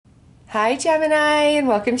Hi Gemini, and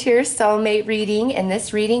welcome to your soulmate reading. In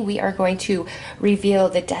this reading, we are going to reveal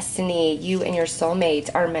the destiny you and your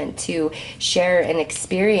soulmate are meant to share and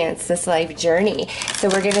experience this life journey. So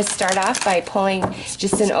we're going to start off by pulling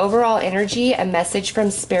just an overall energy, a message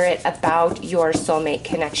from spirit about your soulmate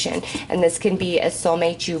connection. And this can be a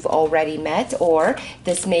soulmate you've already met, or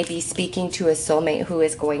this may be speaking to a soulmate who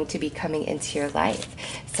is going to be coming into your life.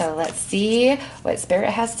 So let's see what spirit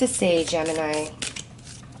has to say, Gemini.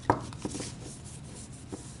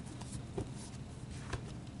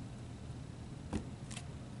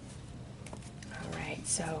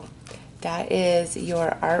 So that is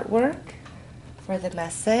your artwork for the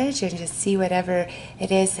message, and just see whatever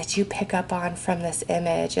it is that you pick up on from this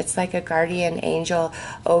image. It's like a guardian angel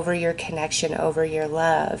over your connection, over your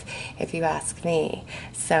love, if you ask me.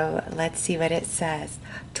 So let's see what it says.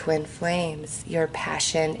 Twin flames, your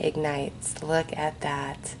passion ignites. Look at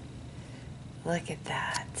that. Look at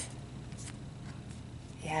that.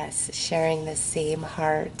 Yes, sharing the same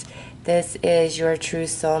heart. This is your true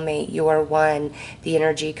soulmate. You are one. The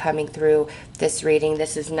energy coming through this reading.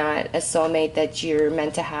 This is not a soulmate that you're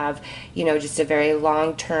meant to have, just a very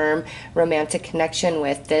long-term romantic connection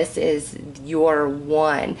with. This is your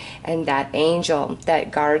one. And that angel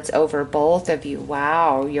that guards over both of you.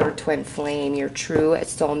 Wow, your twin flame, your true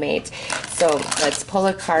soulmate. So let's pull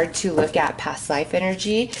a card to look at past life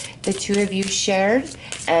energy the two of you shared,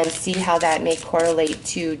 and see how that may correlate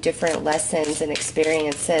to different lessons and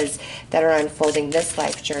experiences that are unfolding this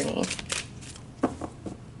life journey.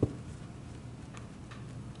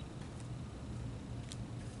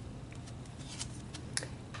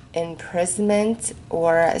 Imprisonment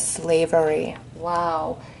or slavery.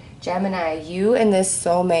 Wow. Gemini, you and this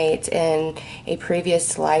soulmate in a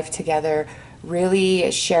previous life together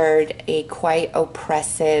really shared a quite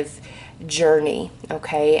oppressive journey,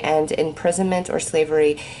 okay? And imprisonment or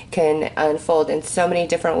slavery can unfold in so many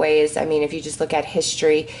different ways. I mean, if you just look at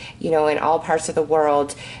history, in all parts of the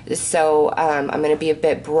world. So I'm going to be a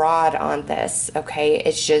bit broad on this, okay?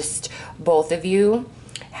 It's just both of you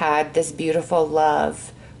had this beautiful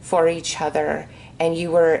love for each other, and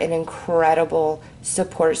you were an incredible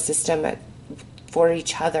support system for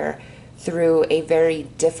each other through a very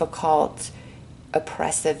difficult,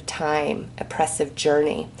 oppressive time, oppressive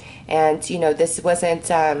journey. And this wasn't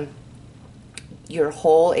your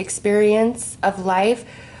whole experience of life,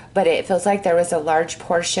 but it feels like there was a large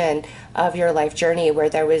portion of your life journey where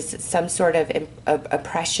there was some sort of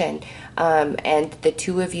oppression, and the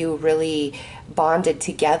two of you really bonded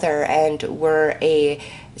together and were a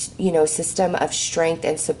system of strength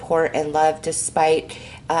and support and love, despite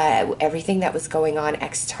everything that was going on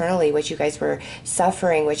externally, what you guys were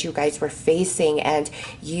suffering, what you guys were facing. And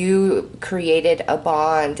you created a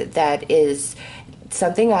bond that is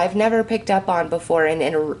something I've never picked up on before in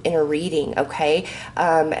a reading, okay?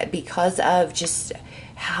 Because of just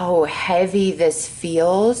how heavy this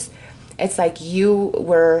feels. It's like you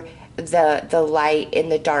were the light in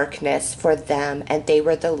the darkness for them, and they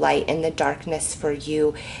were the light in the darkness for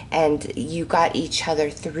you, and you got each other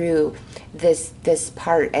through this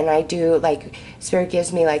part. And I do, like, spirit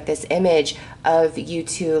gives me like this image of you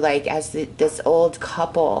two like as this old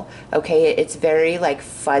couple, okay? It's very like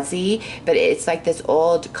fuzzy, but it's like this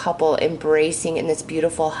old couple embracing in this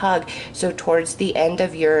beautiful hug. So towards the end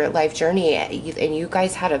of your life journey, and you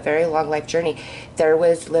guys had a very long life journey, there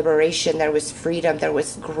was liberation, there was freedom, there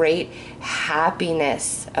was great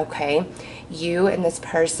happiness, okay? You and this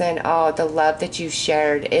person, oh, the love that you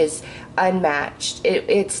shared is unmatched.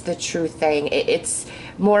 It's the true thing. It's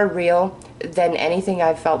more real than anything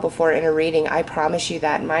I've felt before in a reading. I promise you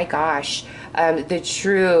that. My gosh, the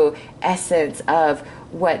true essence of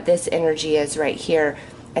what this energy is right here.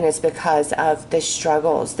 And it's because of the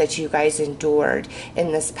struggles that you guys endured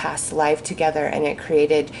in this past life together, and it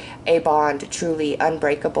created a bond truly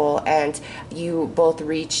unbreakable. And you both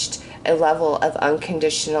reached a level of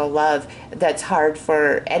unconditional love that's hard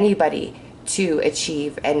for anybody to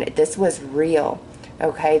achieve. And this was real,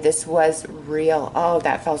 okay? This was real. Oh,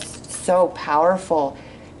 that felt so powerful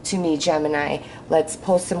to me, Gemini. Let's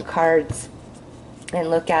pull some cards and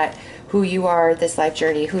look at who you are this life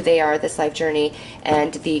journey, who they are this life journey,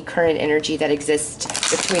 and the current energy that exists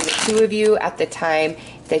between the two of you at the time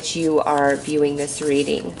that you are viewing this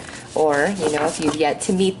reading. Or, if you've yet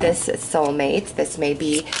to meet this soulmate, this may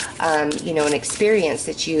be, an experience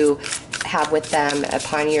that you have with them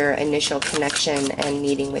upon your initial connection and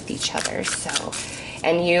meeting with each other. So,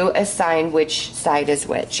 and you assign which side is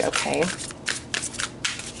which, okay?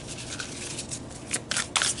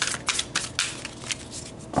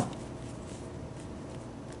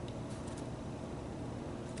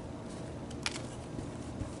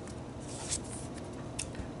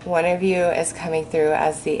 One of you is coming through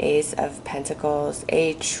as the Ace of Pentacles,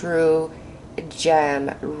 a true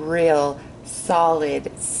gem, real,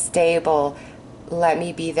 solid, stable. Let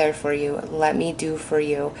me be there for you. Let me do for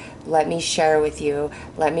you. Let me share with you.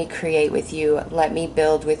 Let me create with you. Let me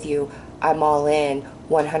build with you. I'm all in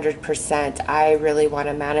 100%. I really want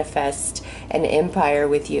to manifest an empire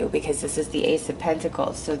with you because this is the Ace of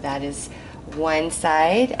Pentacles. So that is one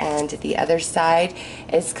side, and the other side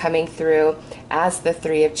is coming through as the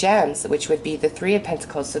Three of Gems, which would be the Three of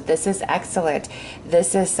Pentacles. So this is excellent.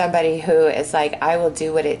 This is somebody who is like, I will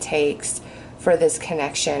do what it takes for this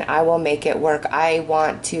connection. I will make it work. I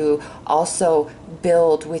want to also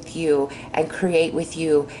build with you and create with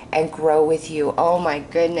you and grow with you. Oh my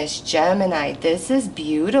goodness, Gemini, this is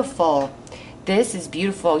beautiful. This is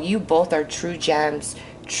beautiful. You both are true gems.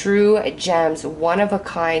 True gems, one of a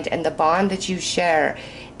kind, and the bond that you share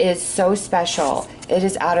is so special. It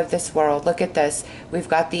is out of this world. Look at this. We've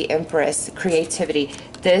got the Empress, creativity.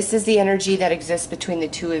 This is the energy that exists between the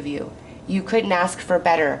two of you. You couldn't ask for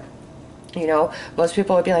better. You know, most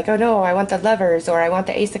people would be like, oh no, I want the Lovers, or I want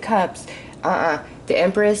the Ace of Cups. The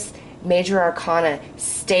Empress, major arcana,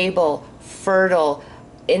 stable, fertile,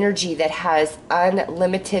 energy that has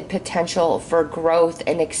unlimited potential for growth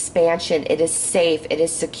and expansion. It is safe, it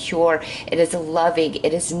is secure, it is loving,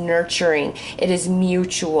 it is nurturing, it is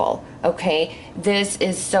mutual. Okay, this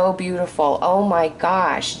is so beautiful. Oh my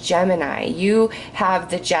gosh, Gemini, you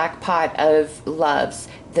have the jackpot of loves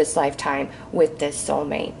this lifetime with this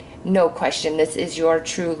soulmate. No question, this is your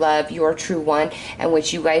true love, your true one, and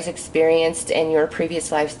what you guys experienced in your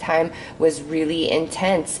previous lifetime was really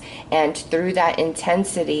intense. And through that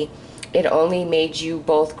intensity, it only made you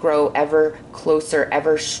both grow ever closer,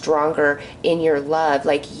 ever stronger in your love.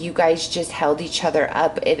 Like, you guys just held each other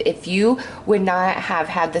up. If you would not have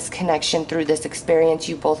had this connection through this experience,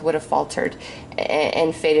 you both would have faltered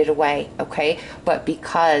and faded away, okay? But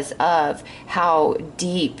because of how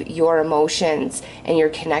deep your emotions and your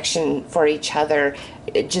connection for each other,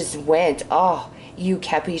 it just went, oh, you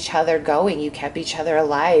kept each other going, you kept each other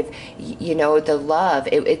alive. You know, the love,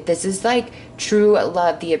 this is like true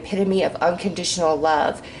love, the epitome of unconditional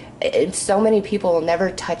love. And so many people will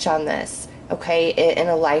never touch on this, okay, in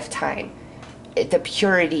a lifetime. The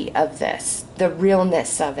purity of this, the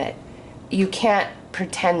realness of it. You can't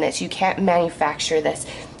pretend this, you can't manufacture this.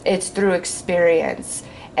 It's through experience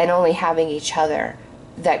and only having each other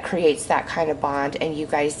that creates that kind of bond, and you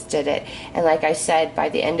guys did it. And like I said, by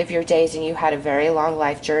the end of your days, and you had a very long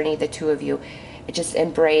life journey, the two of you just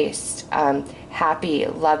embraced, happy,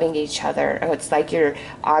 loving each other. Oh, it's like you're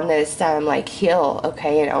on this like hill,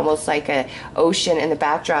 okay, and almost like a ocean in the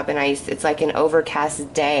backdrop, and it's like an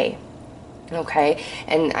overcast day. Okay,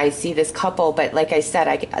 and I see this couple, but like I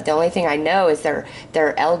said, the only thing I know is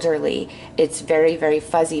they're elderly. It's very, very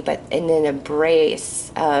fuzzy, but in an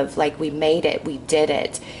embrace of like, we made it, we did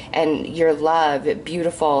it, and your love,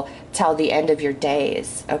 beautiful till the end of your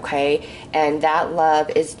days, okay? And that love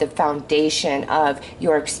is the foundation of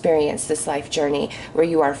your experience, this life journey, where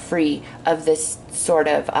you are free of this sort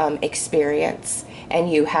of experience. And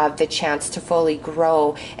you have the chance to fully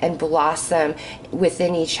grow and blossom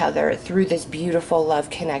within each other through this beautiful love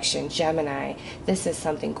connection. Gemini, this is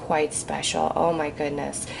something quite special. Oh my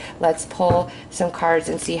goodness. Let's pull some cards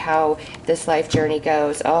and see how this life journey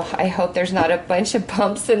goes. Oh, I hope there's not a bunch of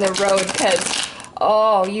bumps in the road, because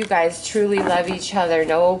oh, you guys truly love each other,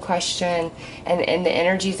 no question. And the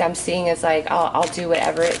energies I'm seeing is like, I'll do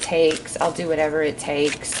whatever it takes. I'll do whatever it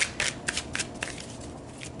takes.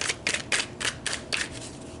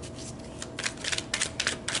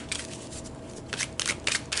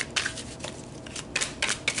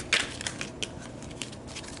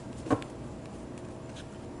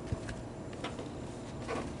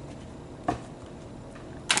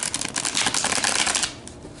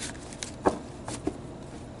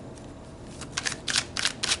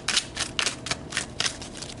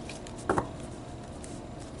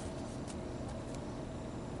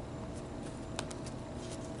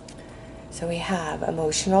 So we have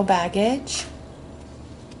emotional baggage,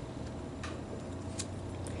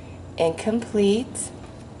 incomplete,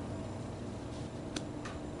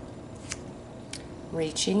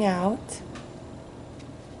 reaching out,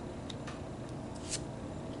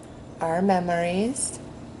 our memories,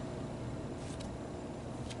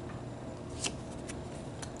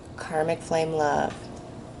 karmic flame love.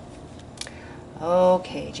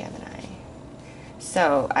 Okay, Gemini.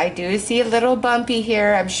 So I do see a little bumpy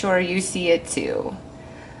here. I'm sure you see it too.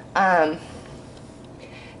 There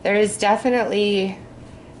is definitely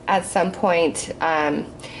at some point, I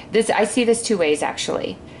see this two ways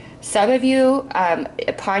actually. Some of you,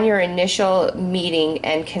 upon your initial meeting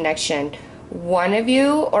and connection, one of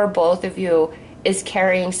you or both of you is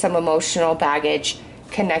carrying some emotional baggage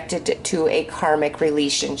connected to a karmic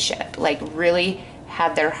relationship, like really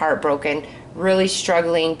had their heart broken, really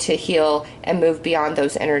struggling to heal and move beyond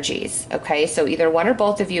those energies. Okay, so either one or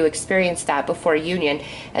both of you experienced that before union,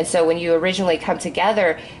 and so when you originally come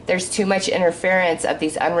together, there's too much interference of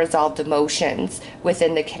these unresolved emotions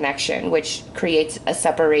within the connection, which creates a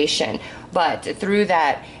separation. But through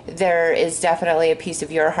that, there is definitely a piece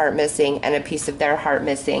of your heart missing and a piece of their heart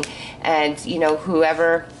missing. And you know,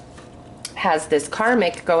 whoever has this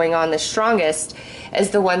karmic going on the strongest is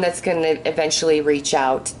the one that's going to eventually reach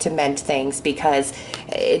out to mend things, because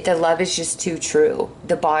the love is just too true.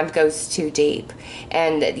 The bond goes too deep.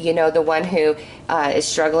 And you know, the one who is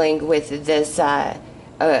struggling with this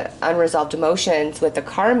unresolved emotions with the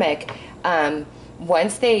karmic,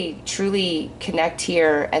 once they truly connect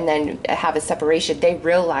here and then have a separation, they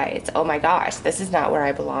realize, oh my gosh, this is not where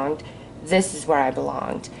I belonged. This is where I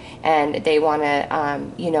belonged. And they want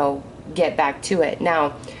to, you know, get back to it.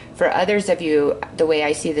 Now, for others of you, the way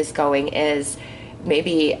I see this going is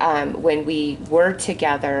maybe when we were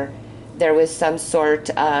together, there was some sort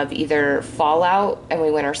of either fallout and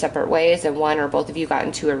we went our separate ways, and one or both of you got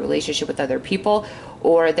into a relationship with other people,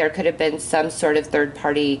 or there could have been some sort of third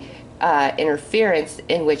party interference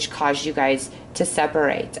in which caused you guys to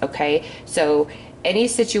separate. Okay, so any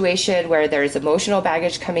situation where there's emotional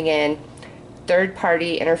baggage coming in, third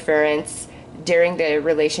party interference during the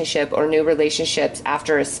relationship or new relationships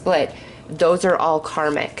after a split, those are all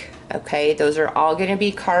karmic. Okay, those are all going to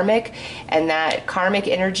be karmic, and that karmic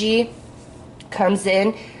energy comes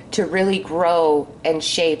in to really grow and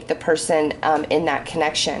shape the person in that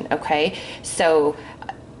connection. Okay, so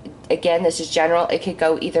again, this is general. It could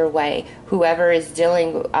go either way. Whoever is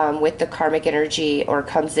dealing with the karmic energy or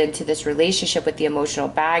comes into this relationship with the emotional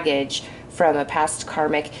baggage from a past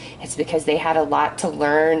karmic, it's because they had a lot to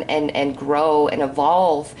learn and grow and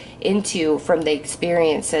evolve into from the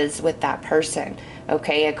experiences with that person.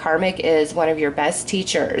 Okay, a karmic is one of your best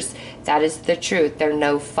teachers. That is the truth. They're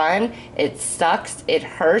no fun. It sucks. It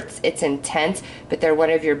hurts. It's intense. But they're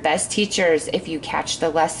one of your best teachers if you catch the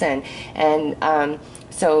lesson. And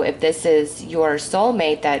so if this is your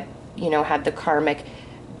soulmate that, you know, had the karmic,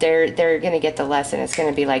 they're going to get the lesson. It's going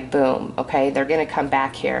to be like, boom, okay, they're going to come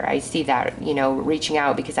back here. I see that, you know, reaching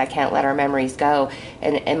out, because I can't let our memories go.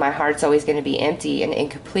 And my heart's always going to be empty and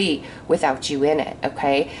incomplete without you in it,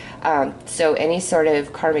 okay? So any sort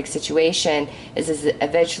of karmic situation is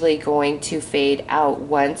eventually going to fade out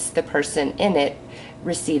once the person in it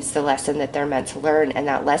receives the lesson that they're meant to learn. And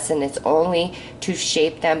that lesson is only to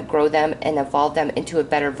shape them, grow them, and evolve them into a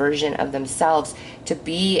better version of themselves, to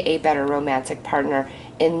be a better romantic partner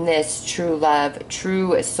in this true love,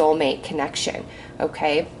 true soulmate connection.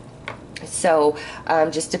 Okay, so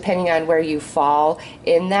just depending on where you fall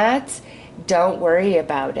in that, don't worry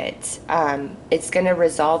about it. It's going to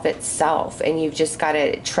resolve itself, and you've just got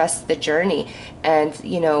to trust the journey and,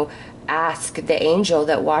 you know, ask the angel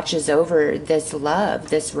that watches over this love,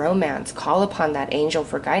 this romance. Call upon that angel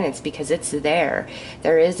for guidance, because it's there.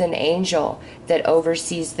 There is an angel that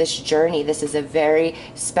oversees this journey. This is a very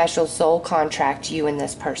special soul contract, you and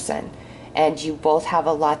this person. And you both have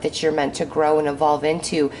a lot that you're meant to grow and evolve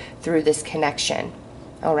into through this connection.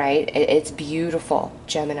 All right, it's beautiful,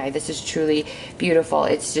 Gemini. This is truly beautiful.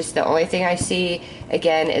 It's just the only thing I see,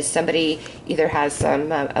 again, is somebody either has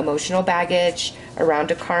some emotional baggage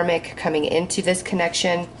around a karmic coming into this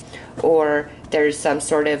connection, or there's some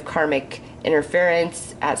sort of karmic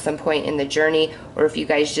interference at some point in the journey, or if you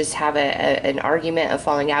guys just have an argument of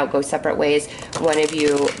falling out, go separate ways, one of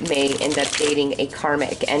you may end up dating a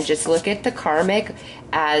karmic. And just look at the karmic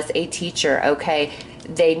as a teacher, okay?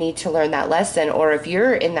 They need to learn that lesson. Or if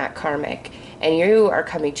you're in that karmic and you are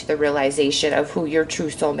coming to the realization of who your true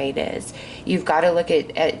soulmate is, you've got to look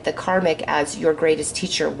at the karmic as your greatest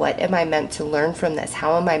teacher. What am I meant to learn from this?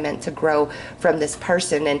 How am I meant to grow from this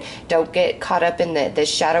person? And don't get caught up in the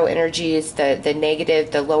shadow energies, the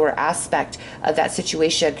negative, the lower aspect of that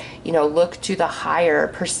situation. You know, look to the higher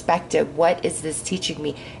perspective. What is this teaching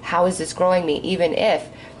me? How is this growing me? Even if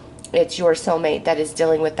it's your soulmate that is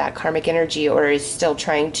dealing with that karmic energy, or is still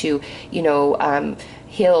trying to, you know,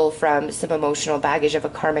 heal from some emotional baggage of a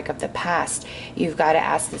karmic of the past, you've got to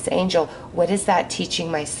ask this angel, what is that teaching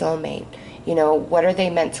my soulmate? You know, what are they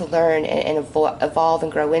meant to learn and evolve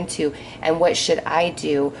and grow into? And what should I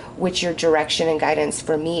do? What's your direction and guidance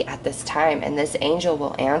for me at this time? And this angel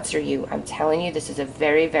will answer you. I'm telling you, this is a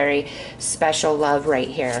very, very special love right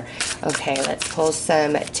here. Okay, let's pull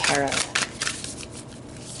some tarot.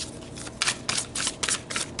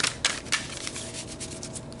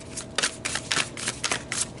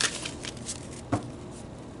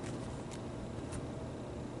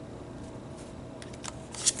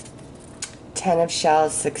 Ten of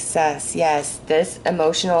Shells, success. Yes, this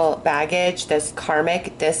emotional baggage, this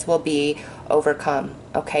karmic, this will be overcome.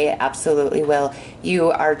 Okay, it absolutely will.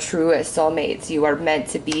 You are true soulmates. You are meant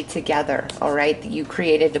to be together. All right, you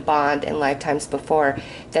created a bond in lifetimes before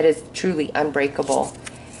that is truly unbreakable.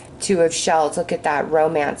 Two of Shells, look at that,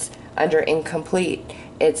 romance under incomplete.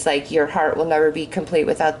 It's like your heart will never be complete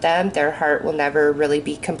without them. Their heart will never really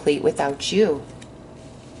be complete without you.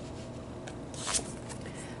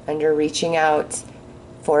 Under reaching out,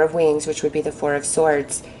 Four of Wings, which would be the Four of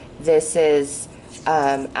Swords. This is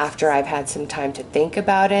after I've had some time to think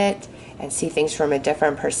about it and see things from a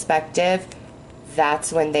different perspective.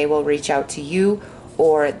 That's when they will reach out to you,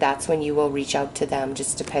 or that's when you will reach out to them,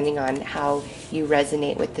 just depending on how you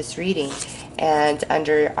resonate with this reading. And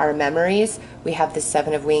under our memories, we have the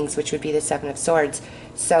Seven of Wings, which would be the Seven of Swords.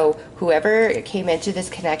 So whoever came into this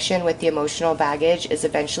connection with the emotional baggage is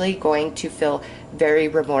eventually going to feel very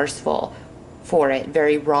remorseful for it,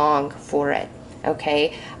 very wrong for it.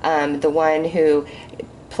 Okay, the one who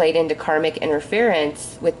played into karmic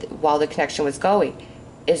interference with while the connection was going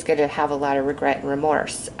is going to have a lot of regret and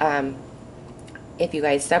remorse. If you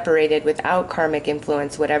guys separated without karmic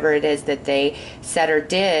influence, whatever it is that they said or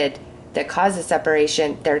did that caused the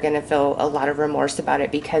separation, they're going to feel a lot of remorse about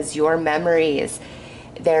it, because your memories,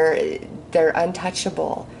 they're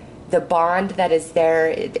untouchable. The bond that is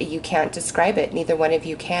there, you can't describe it. Neither one of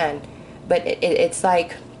you can. But it's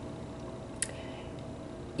like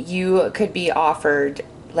you could be offered,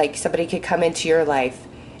 like somebody could come into your life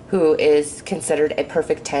who is considered a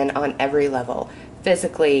perfect 10 on every level.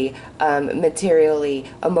 Physically, materially,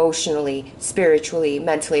 emotionally, spiritually,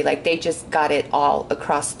 mentally, like they just got it all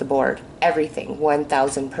across the board. Everything,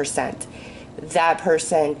 1000%. That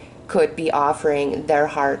person could be offering their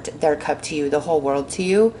heart, their cup to you, the whole world to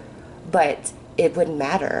you, but it wouldn't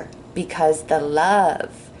matter, because the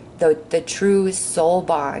love, the true soul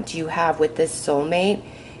bond you have with this soulmate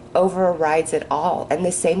overrides it all. And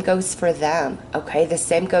the same goes for them, okay? The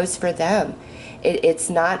same goes for them. It's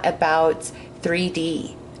not about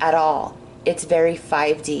 3D at all. It's very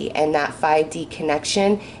 5D, and that 5D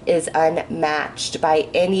connection is unmatched by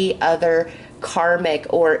any other karmic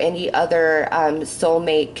or any other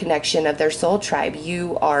soulmate connection of their soul tribe.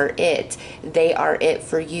 You are it. They are it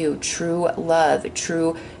for you. True love,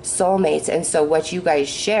 true soulmates. And so what you guys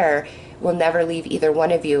share will never leave either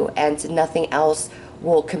one of you, and nothing else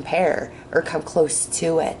will compare or come close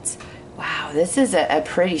to it. Wow, this is a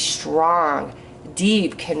pretty strong,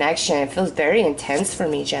 deep connection. It feels very intense for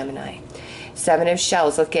me, Gemini. Seven of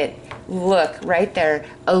Shells, look right there,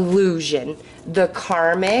 illusion. The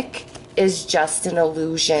karmic is just an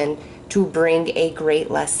illusion to bring a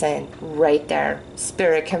great lesson right there.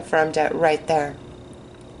 Spirit confirmed it right there.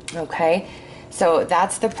 Okay, so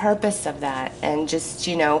that's the purpose of that. And just,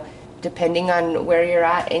 depending on where you're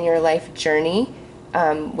at in your life journey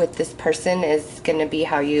with this person is going to be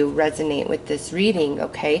how you resonate with this reading.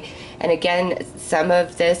 Okay, and again, some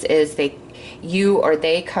of this is you or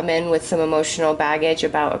they come in with some emotional baggage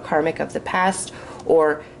about a karmic of the past,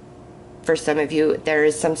 or for some of you, there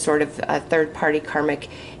is some sort of third-party karmic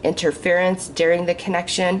interference during the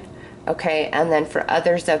connection, okay? And then for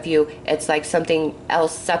others of you, it's like something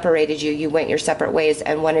else separated you. You went your separate ways,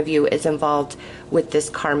 and one of you is involved with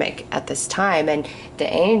this karmic at this time. And the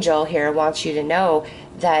angel here wants you to know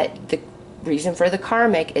that the reason for the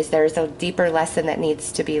karmic is there's a deeper lesson that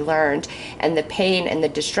needs to be learned, and the pain and the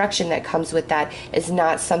destruction that comes with that is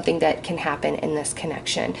not something that can happen in this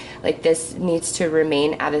connection. Like, this needs to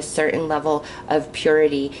remain at a certain level of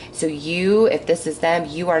purity. So you, if this is them,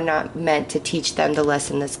 you are not meant to teach them the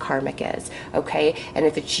lesson this karmic is, okay? And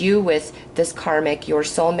if it's you with this karmic, your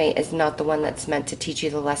soulmate is not the one that's meant to teach you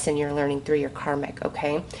the lesson you're learning through your karmic,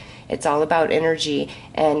 okay? It's all about energy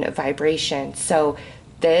and vibration. So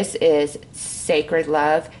this is sacred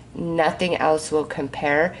love. Nothing else will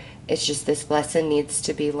compare. It's just this lesson needs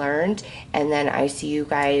to be learned. And then I see you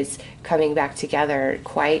guys coming back together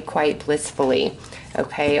quite blissfully,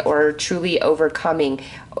 okay? Or truly overcoming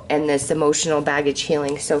and this emotional baggage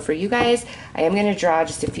healing. So for you guys, I am going to draw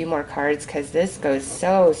just a few more cards because this goes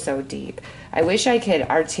so deep. I wish I could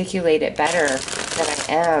articulate it better than I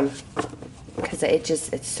am, because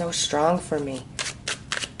it's so strong for me.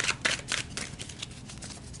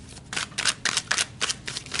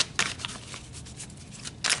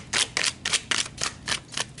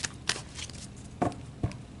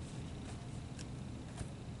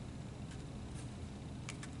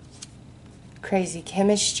 Crazy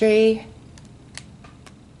chemistry,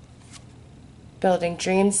 building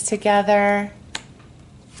dreams together,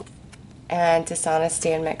 and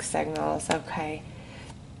dishonesty and mixed signals. Okay.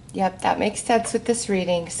 Yep, that makes sense with this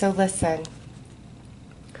reading. So listen,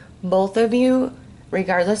 both of you,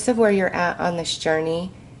 regardless of where you're at on this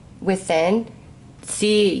journey within,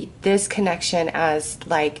 see this connection as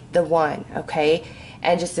like the one, okay?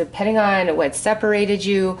 And just depending on what separated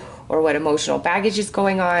you or what emotional baggage is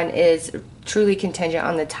going on is truly contingent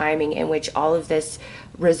on the timing in which all of this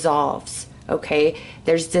resolves. Okay,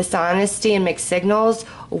 there's dishonesty and mixed signals.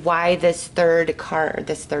 Why this third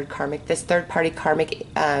party karmic,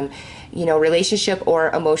 relationship or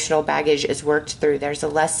emotional baggage is worked through. There's a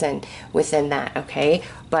lesson within that. Okay,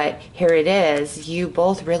 but here it is. You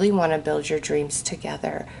both really want to build your dreams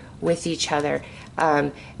together with each other.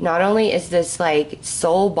 Not only is this like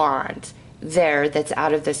soul bond there that's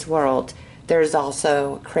out of this world, there's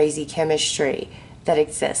also crazy chemistry that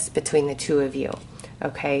exists between the two of you.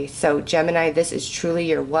 Okay, so Gemini, this is truly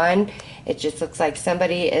your one. It just looks like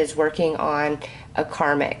somebody is working on a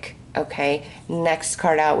karmic. Okay, next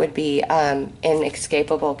card out would be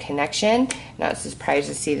inescapable connection. Not surprised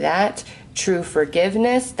to see that. True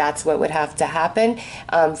forgiveness, that's what would have to happen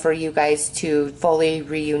for you guys to fully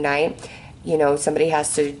reunite. You know, somebody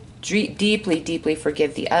has to deeply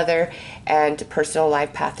forgive the other. And personal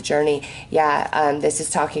life path journey, this is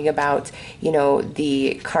talking about, you know,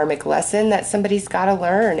 the karmic lesson that somebody's got to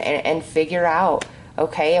learn and figure out.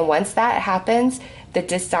 Okay, and once that happens, the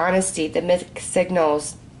dishonesty, the mixed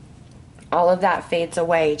signals, all of that fades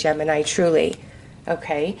away, Gemini, truly.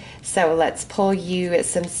 Okay, so let's pull you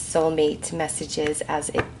some soulmate messages as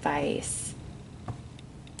advice.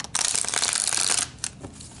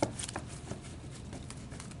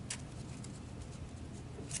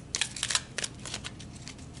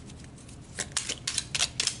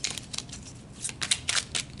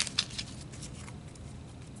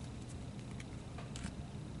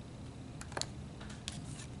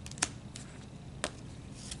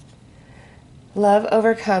 Love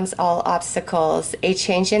overcomes all obstacles. A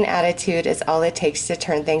change in attitude is all it takes to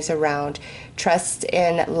turn things around. Trust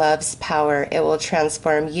in love's power. It will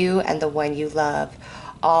transform you and the one you love.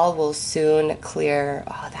 All will soon clear.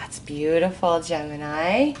 Oh, that's beautiful,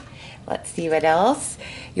 Gemini. Let's see what else.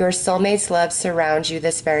 Your soulmate's love surrounds you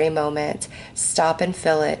this very moment. Stop and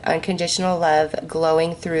feel it. Unconditional love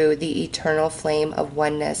glowing through the eternal flame of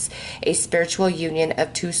oneness. A spiritual union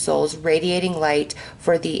of two souls radiating light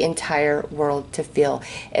for the entire world to feel.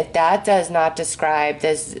 If that does not describe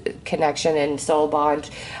this connection and soul bond,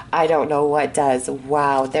 I don't know what does.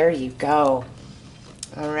 Wow, there you go.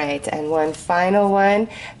 All right, and one final one.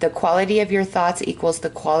 The quality of your thoughts equals the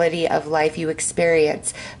quality of life you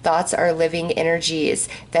experience. Thoughts are living energies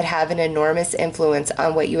that have an enormous influence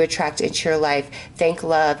on what you attract into your life. Think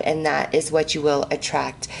love, and that is what you will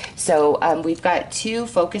attract. So we've got two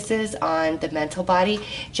focuses on the mental body.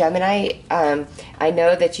 Gemini, I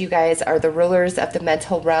know that you guys are the rulers of the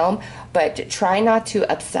mental realm, but try not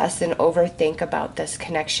to obsess and overthink about this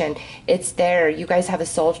connection. It's there. You guys have a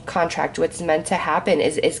soul contract. What's meant to happen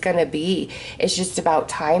is going to be. It's just about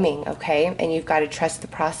timing, okay? And you've got to trust the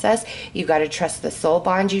process. You've got to trust the soul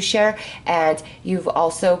bond you share. And you've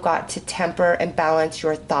also got to temper and balance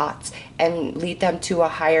your thoughts and lead them to a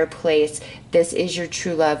higher place. This is your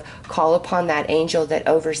true love. Call upon that angel that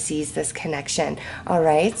oversees this connection. All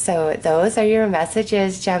right, so those are your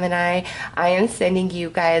messages, Gemini. I am sending you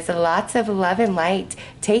guys lots of love and light.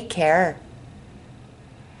 Take care.